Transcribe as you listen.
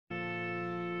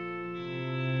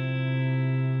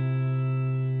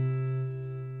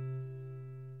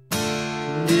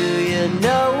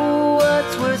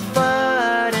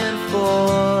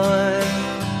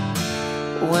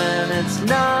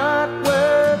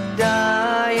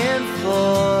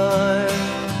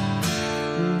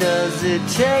to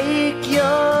take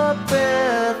your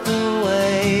breath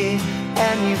away,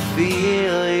 and you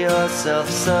feel yourself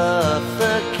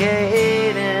suffocating.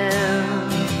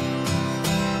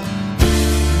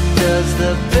 Does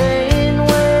the pain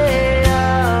weigh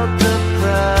out the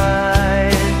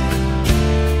pride,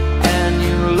 and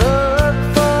you look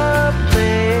for a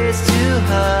place to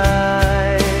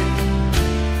hide?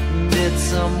 Did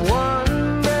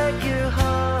someone break your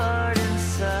heart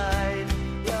inside?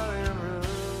 You're in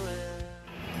ruin.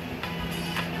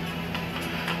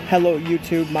 Hello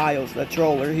YouTube, Miles the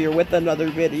Troller here with another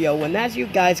video, and as you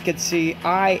guys can see,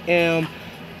 I am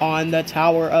on the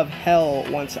Tower of Hell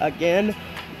once again.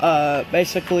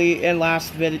 Basically, in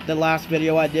the last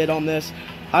video I did on this,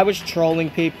 I was trolling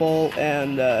people,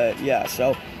 and yeah,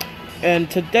 so in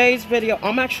today's video,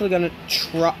 I'm actually gonna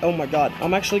try, oh my god,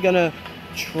 I'm actually gonna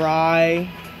try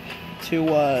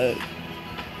to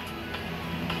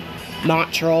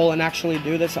not troll and actually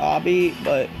do this obby,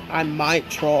 but I might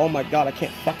troll. Oh my god, I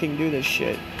can't fucking do this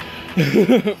shit.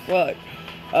 Fuck.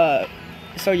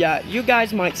 So yeah, you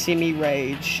guys might see me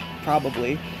rage,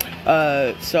 probably.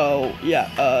 So yeah,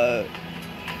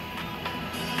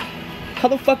 how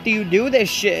the fuck do you do this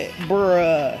shit,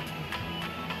 bruh?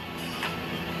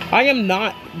 I am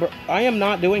not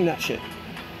doing that shit.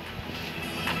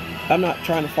 I'm not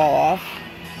trying to fall off.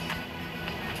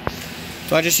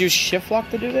 So I just use shift lock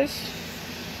to do this?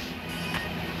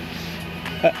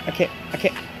 I can't.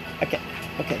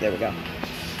 Okay, there we go.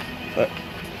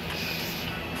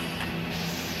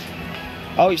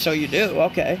 Oh, so you do,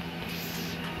 okay.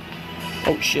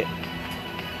 Oh, shit.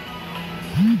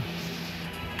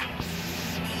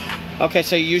 Okay,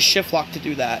 so you use shift lock to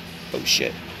do that. Oh,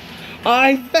 shit.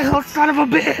 I fell, son of a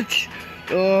bitch!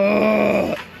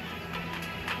 Ugh.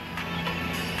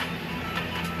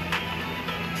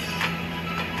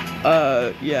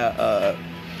 Yeah,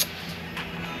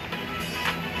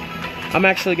 I'm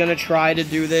actually gonna try to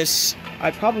do this.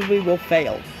 I probably will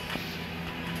fail.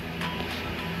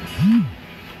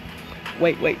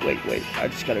 Wait. I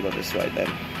just gotta go this way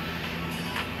then.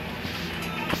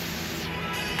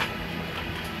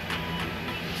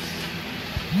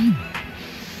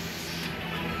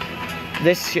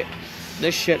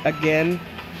 This shit again.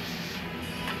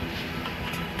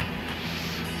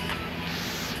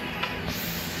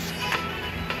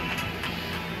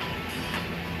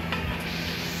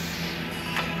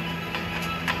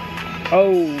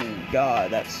 Oh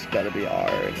god, that's gotta be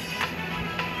hard.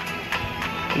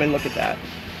 I mean, look at that.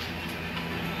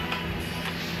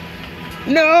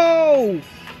 No!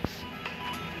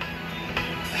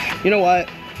 You know what?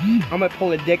 I'm gonna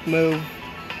pull a dick move,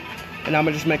 and I'm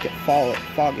gonna just make it fall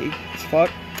foggy as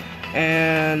fuck.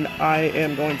 And I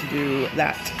am going to do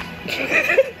that.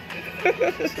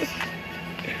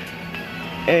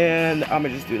 And I'm gonna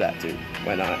just do that too.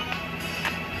 Why not?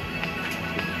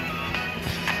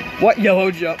 What yellow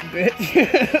jump, bitch?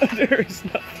 There is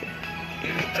nothing.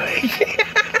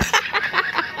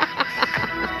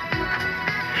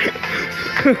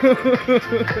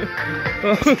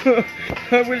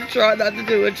 I was trying not to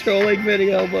do a trolling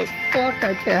video, but fuck,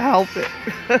 I can't help it.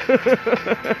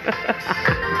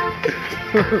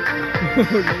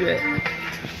 Oh shit.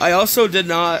 I also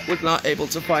was not able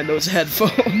to find those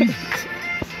headphones.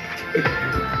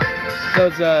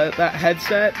 That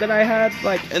headset that I had,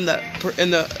 like in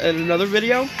another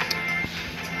video.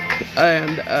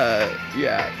 And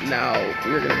yeah, now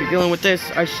we're gonna be dealing with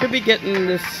this. I should be getting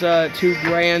this $2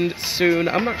 grand soon.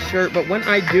 I'm not sure, but when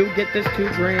I do get this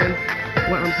 $2 grand,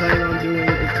 what I'm planning on doing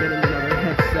is getting another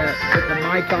headset with the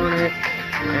mic on it,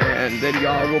 and then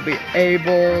y'all will be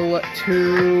able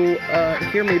to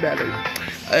hear me better.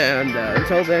 And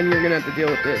until then, you're gonna have to deal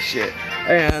with this shit.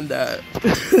 And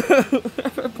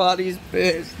everybody's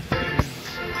pissed.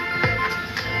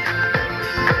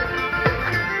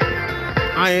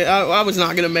 I was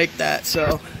not gonna make that,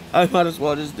 so I might as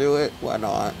well just do it. Why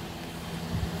not?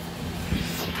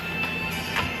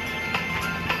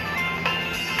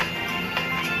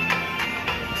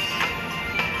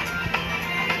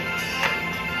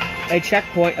 A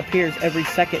checkpoint appears every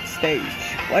second stage.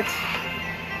 What?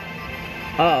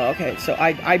 Oh, okay. So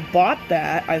I bought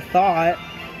that. I thought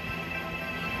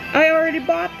I already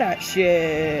bought that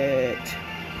shit.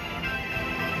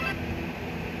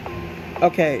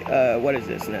 Okay, what is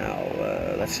this now?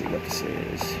 Let's see what this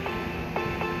is.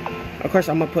 Of course,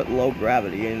 I'm gonna put low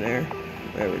gravity in there.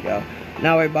 There we go.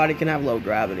 Now everybody can have low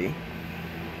gravity.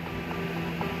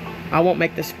 I won't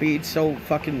make the speed so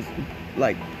fucking,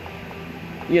 like,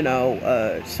 you know,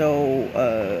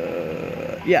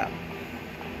 yeah.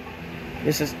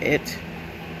 This is it.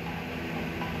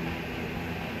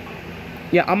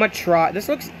 Yeah, I'm gonna try. This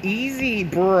looks easy,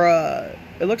 bruh.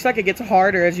 It looks like it gets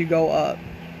harder as you go up.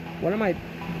 What am I?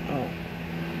 Oh.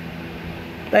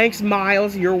 Thanks,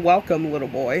 Miles. You're welcome, little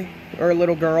boy. Or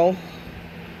little girl.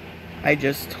 I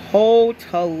just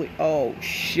totally... Oh,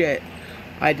 shit.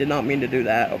 I did not mean to do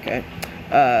that. Okay.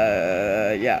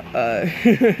 Yeah.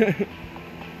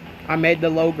 I made the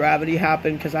low gravity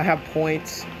happen because I have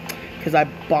points. Because I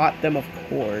bought them, of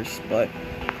course. But...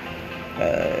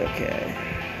 okay.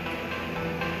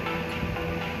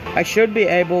 I should be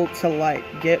able to, like,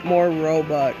 get more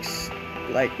Robux,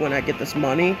 like, when I get this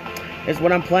money. Is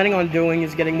what I'm planning on doing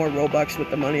is getting more Robux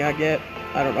with the money I get.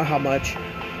 I don't know how much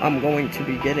I'm going to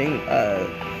be getting.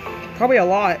 Probably a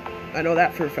lot. I know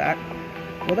that for a fact.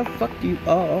 Where the fuck do you...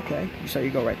 Oh, okay. So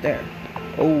you go right there.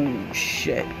 Oh,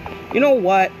 shit. You know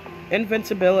what?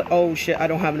 Invincibility... Oh, shit. I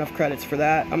don't have enough credits for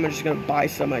that. I'm just gonna buy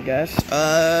some, I guess.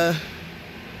 I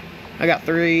got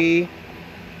 3.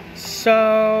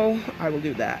 So, I will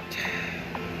do that.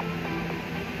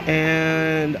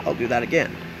 And I'll do that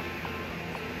again.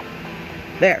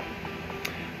 There.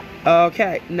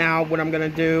 Okay, now what I'm gonna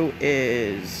do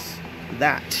is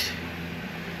that.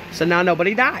 So now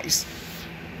nobody dies.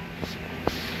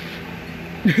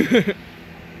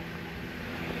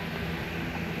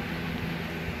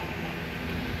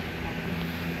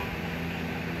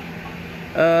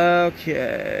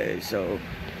 Okay, so...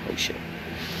 Oh, shit.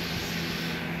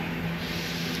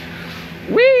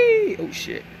 Whee! Oh,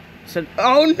 shit. So,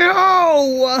 oh,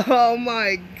 no! Oh,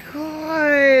 my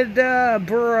God!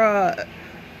 Bruh.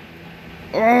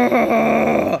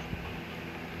 Oh!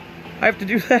 I have to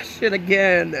do that shit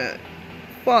again.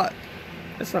 Fuck.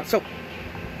 That's not so...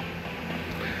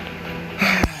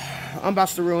 I'm about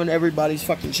to ruin everybody's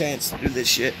fucking chance to do this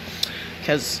shit.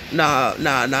 Because, nah.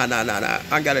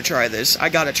 I gotta try this. I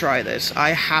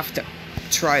have to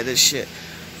try this shit.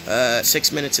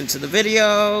 6 minutes into the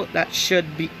video. That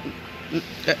should be...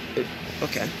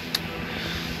 okay.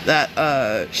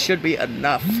 That, should be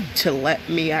enough to let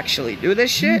me actually do this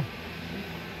shit.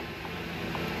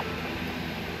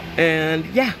 And,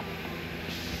 yeah.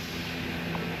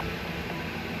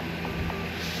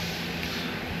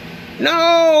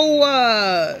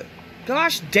 No!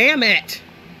 Gosh damn it!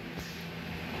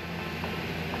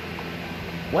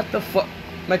 What the fuck?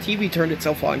 My TV turned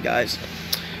itself on, guys.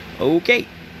 Okay.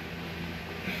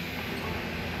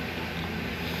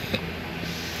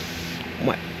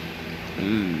 What?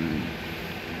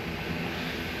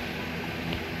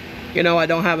 You know, I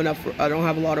don't have a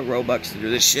lot of Robux to do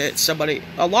this shit.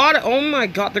 Oh my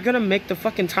God, they're gonna make the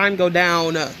fucking time go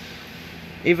down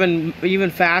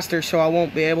even faster, so I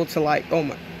won't be able to, like, oh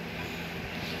my.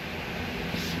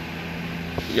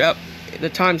 Yep, the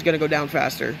time's gonna go down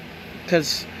faster.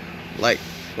 Because, like,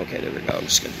 okay, there we go. I'm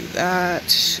just gonna do that.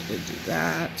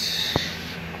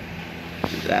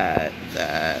 Do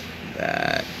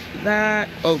that.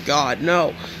 Oh God,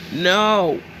 no.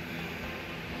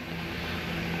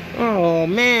 Oh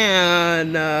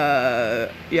man.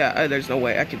 Yeah, there's no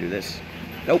way I can do this.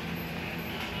 Nope.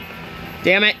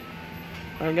 Damn it.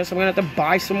 I guess I'm gonna have to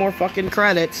buy some more fucking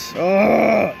credits.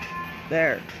 Ugh.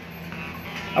 There.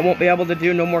 I won't be able to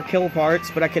do no more kill parts,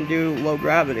 but I can do low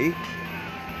gravity.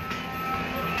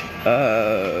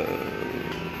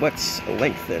 What's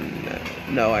lengthen?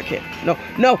 No, I can't.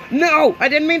 No! I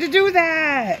didn't mean to do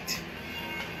that!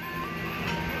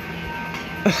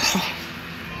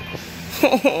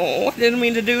 Oh, I didn't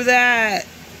mean to do that.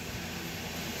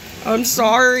 I'm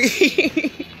sorry.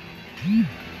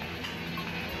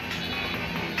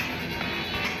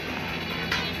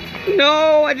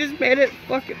 No, I just made it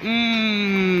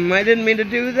fucking... I didn't mean to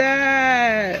do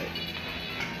that.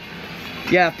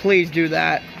 Yeah, please do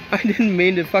that. I didn't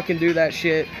mean to fucking do that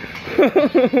shit.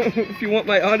 If you want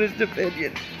my honest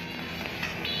opinion.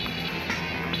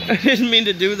 I didn't mean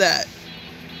to do that.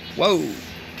 Whoa.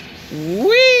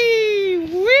 Wee!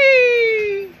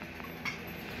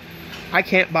 I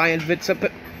can't buy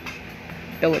invincibility.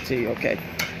 Okay.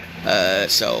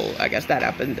 So, I guess that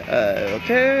happened.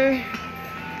 Okay.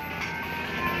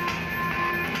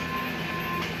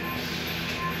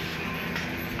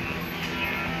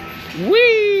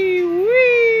 Wee!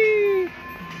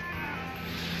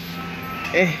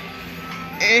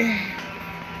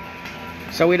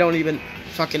 So we don't even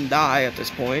fucking die at this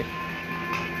point.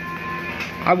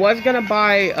 I was gonna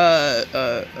buy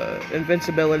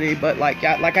invincibility, but like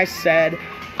I said,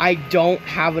 I don't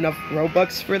have enough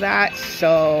Robux for that.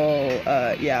 So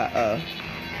yeah.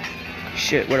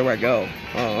 Shit, where do I go?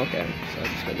 Oh, okay. So I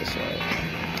just go this way. Okay.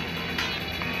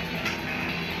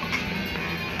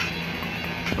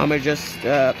 I'm gonna just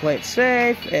play it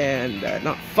safe and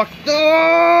not fuck.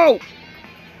 No!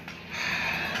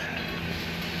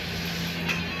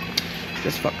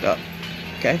 This fucked up.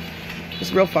 Okay?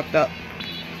 It's real fucked up.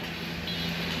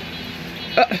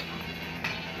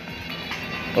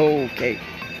 Okay.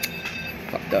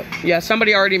 Fucked up. Yeah,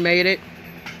 somebody already made it.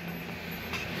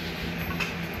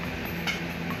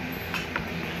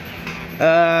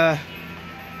 Yeah.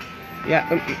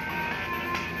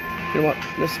 You know what?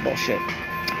 This is bullshit.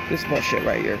 This is bullshit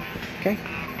right here. Okay?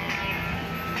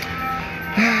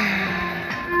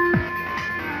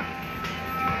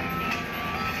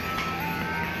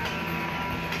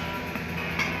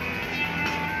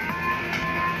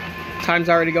 Time's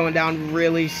already going down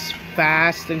really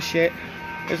fast and shit.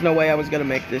 There's no way I was gonna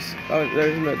make this. Oh,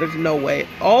 there's no way.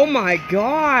 Oh my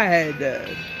god!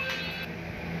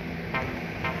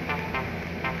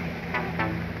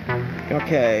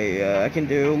 Okay, I can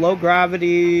do low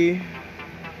gravity.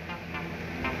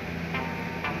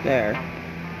 There.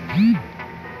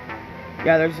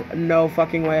 Yeah, there's no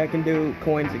fucking way I can do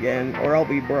coins again, or I'll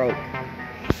be broke.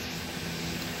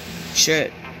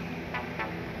 Shit.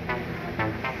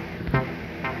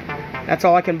 That's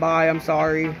all I can buy, I'm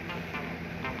sorry.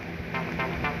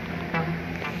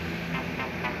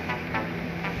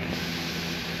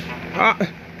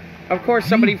 Of course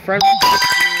somebody friended me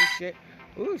and shit.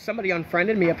 Ooh, somebody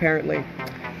unfriended me apparently.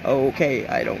 Okay,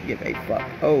 I don't give a fuck.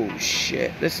 Oh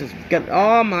shit, this is good.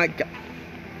 Oh my god.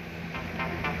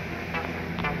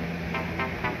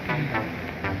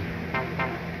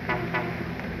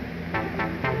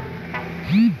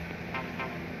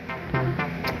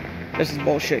 This is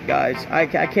bullshit, guys. I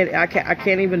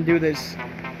can't even do this.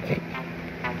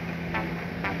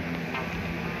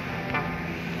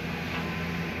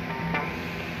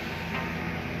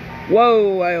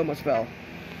 Whoa, I almost fell.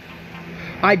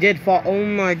 I did fall. Oh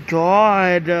my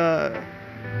god.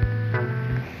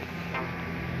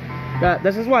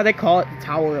 This is why they call it the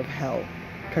Tower of Hell.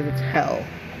 Because it's hell.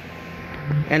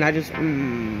 And I just...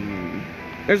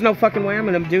 there's no fucking way I'm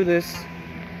gonna do this.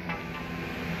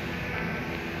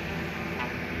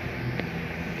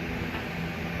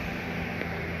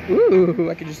 Ooh,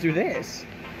 I could just do this.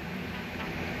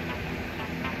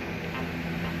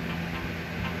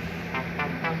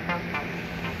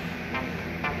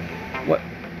 What?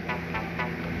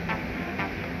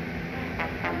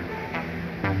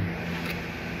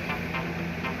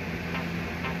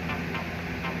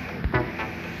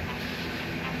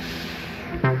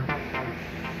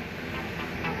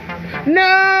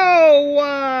 No!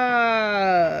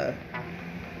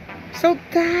 So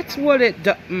that's what it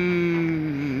does.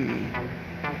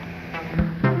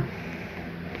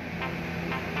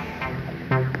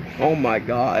 Oh my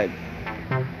god.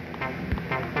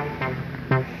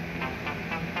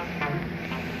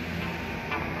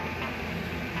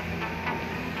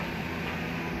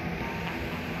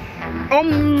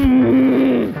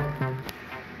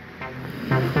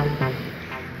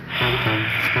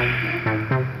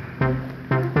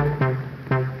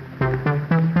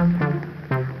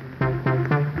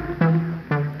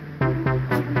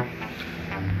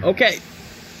 Okay.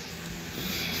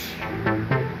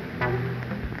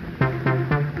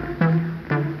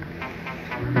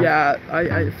 Yeah,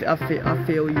 I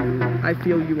feel you. I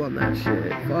feel you on that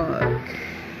shit. Fuck.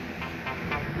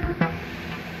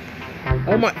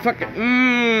 Oh my fucking.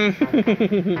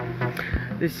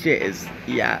 This shit is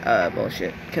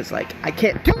bullshit. Cause like I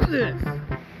can't do this.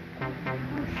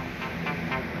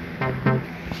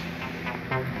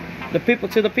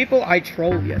 To the people I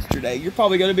trolled yesterday, you're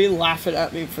probably gonna be laughing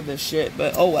at me for this shit,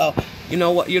 but oh well. You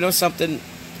know what? You know something?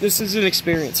 This is an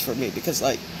experience for me because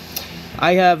like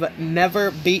I have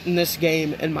never beaten this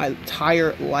game in my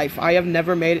entire life. I have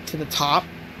never made it to the top.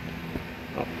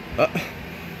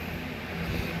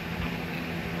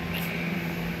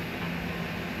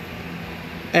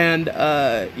 And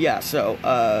yeah, so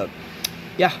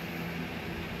yeah.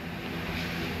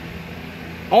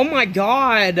 Oh my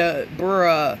god,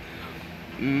 bruh.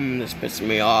 This pissing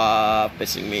me off,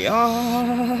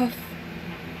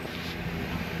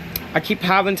 I keep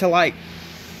having to like,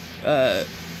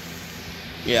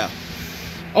 yeah.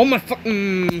 Oh my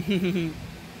fucking.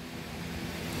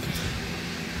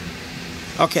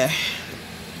 Okay.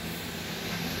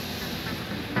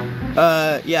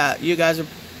 Yeah, you guys are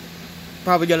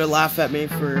probably gonna laugh at me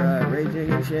for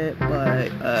raging and shit,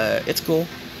 but it's cool.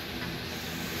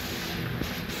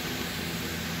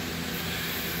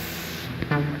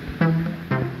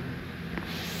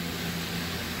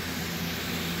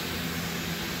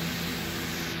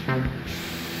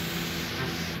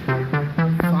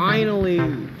 Finally.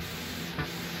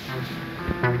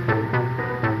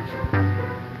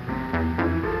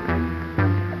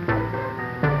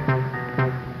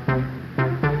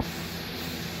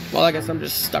 Well, I guess I'm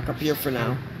just stuck up here for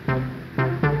now.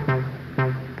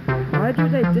 Why do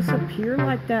they disappear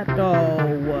like that, though?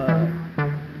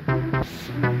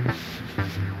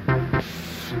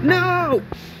 No!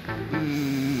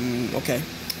 Okay.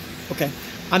 Okay.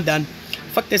 I'm done.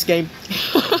 Fuck this game.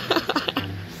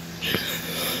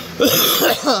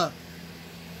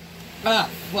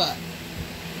 Fuck.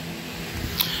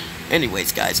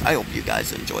 Anyways, guys, I hope you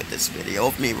guys enjoyed this video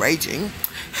of me raging.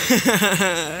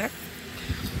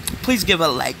 Please give a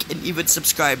like and even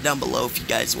subscribe down below if you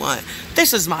guys want.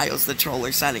 This is Miles the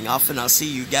Troller signing off, and I'll see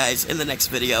you guys in the next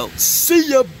video.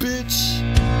 See ya, bitch!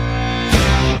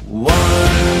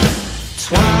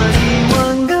 120